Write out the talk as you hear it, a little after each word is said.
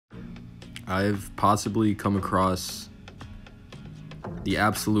I've possibly come across the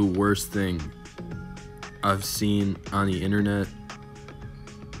absolute worst thing I've seen on the internet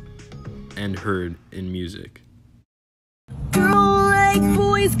and heard in music. Girl like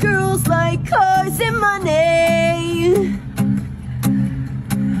boys, girls like cars and money.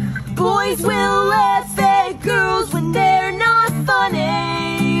 Boys will laugh at girls when they're not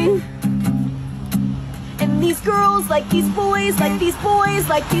funny. And these girls like these boys, like these boys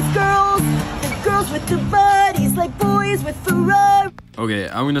like these girls. The girls with the bodies like boys with Ferrari. Okay,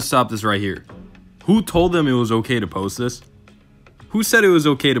 I'm gonna stop this right here. Who told them it was okay to post this? Who said it was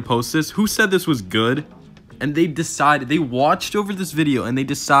okay to post this? Who said this was good? And they decided, they watched over this video and they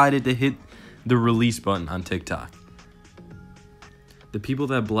decided to hit the release button on TikTok. The people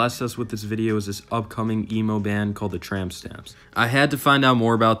that blessed us with this video is this upcoming emo band called the Tramp. I had to find out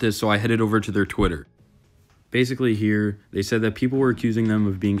more about this, so I headed over to their Twitter. Basically here, they said that people were accusing them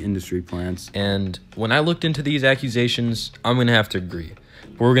of being industry plants. And when I looked into these accusations, I'm gonna have to agree.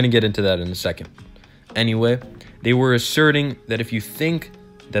 But we're gonna get into that in a second. Anyway, they were asserting that if you think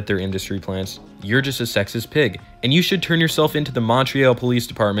that they're industry plants, you're just a sexist pig, and you should turn yourself into the Montreal Police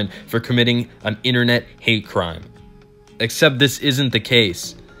Department for committing an internet hate crime. Except this isn't the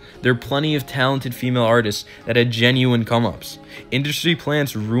case. There are plenty of talented female artists that had genuine come-ups. Industry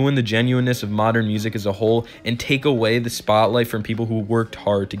plants ruin the genuineness of modern music as a whole and take away the spotlight from people who worked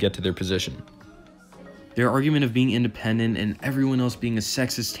hard to get to their position. Their argument of being independent and everyone else being a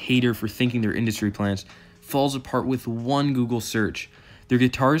sexist hater for thinking they're industry plants falls apart with one Google search. Their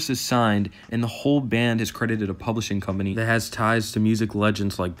guitarist is signed, and the whole band has credited a publishing company that has ties to music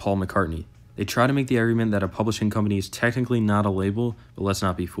legends like Paul McCartney. They try to make the argument that a publishing company is technically not a label, but let's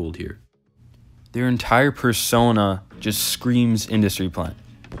not be fooled here. Their entire persona just screams industry plant.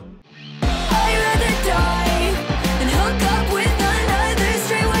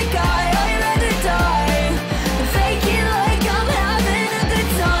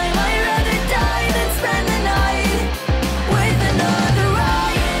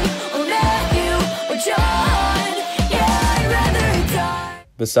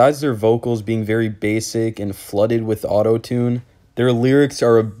 Besides their vocals being very basic and flooded with auto-tune, their lyrics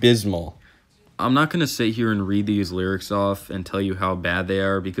are abysmal. I'm not going to sit here and read these lyrics off and tell you how bad they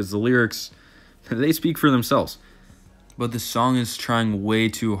are, because the lyrics, they speak for themselves. But the song is trying way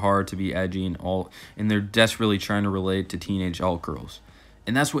too hard to be edgy and they're desperately trying to relate to teenage alt girls.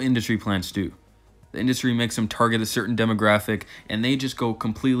 And that's what industry plants do. The industry makes them target a certain demographic, and they just go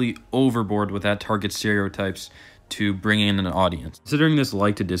completely overboard with that target stereotypes to bring in an audience. Considering this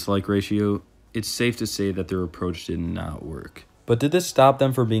like to dislike ratio, it's safe to say that their approach did not work. But did this stop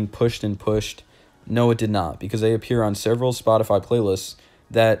them from being pushed and pushed? No, it did not, because they appear on several Spotify playlists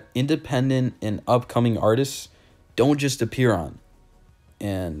that independent and upcoming artists don't just appear on.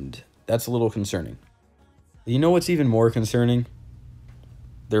 And that's a little concerning. You know what's even more concerning?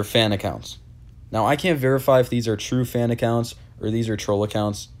 Their fan accounts. Now, I can't verify if these are true fan accounts or these are troll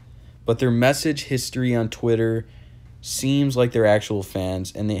accounts, but their message history on Twitter seems like they're actual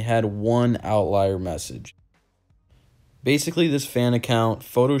fans, and they had one outlier message. Basically, this fan account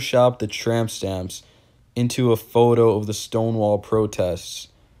photoshopped the tramp stamps into a photo of the Stonewall protests,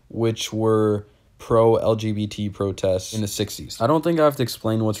 which were pro-LGBT protests in the 60s. I don't think I have to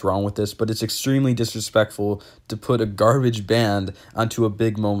explain what's wrong with this, but it's extremely disrespectful to put a garbage band onto a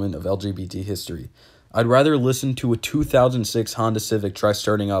big moment of LGBT history. I'd rather listen to a 2006 Honda Civic try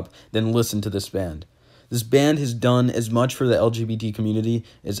starting up than listen to this band. This band has done as much for the LGBT community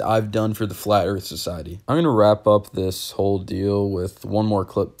as I've done for the Flat Earth Society. I'm going to wrap up this whole deal with one more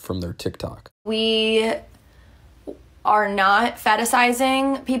clip from their TikTok. We are not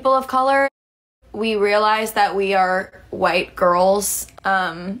fetishizing people of color. We realize that we are white girls,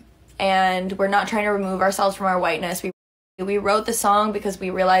 and we're not trying to remove ourselves from our whiteness. We wrote the song because we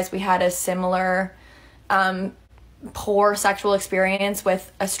realized we had a similar poor sexual experience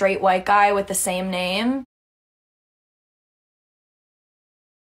with a straight white guy with the same name.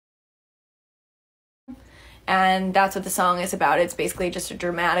 And that's what the song is about. It's basically just a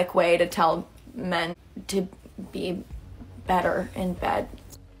dramatic way to tell men to be better in bed.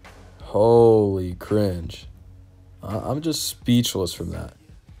 Holy cringe. I'm just speechless from that.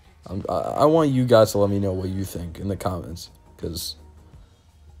 I want you guys to let me know what you think in the comments, because...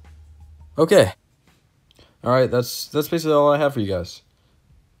 Okay. Alright, that's basically all I have for you guys.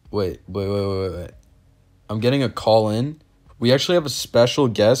 Wait. I'm getting a call in. We actually have a special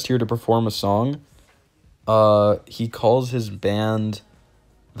guest here to perform a song. He calls his band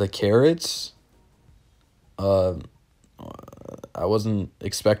The Carrots. I wasn't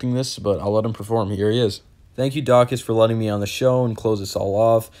expecting this, but I'll let him perform. Here he is. Thank you, Dawkins, for letting me on the show and close us all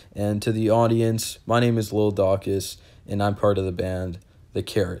off. And to the audience, my name is Lil Dawkins, and I'm part of the band The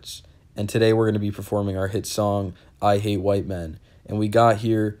Carrots. And today we're going to be performing our hit song, I Hate White Men. And we got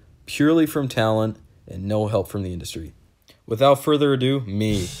here purely from talent and no help from the industry. Without further ado,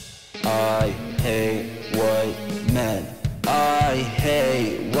 me. I hate